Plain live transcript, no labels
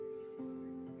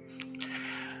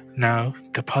Now,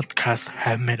 the podcast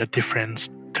have made a difference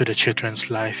to the children's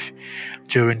life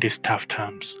during these tough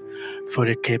times. For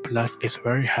the K Plus is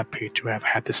very happy to have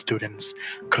had the students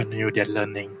continue their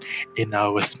learning in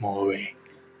our small way.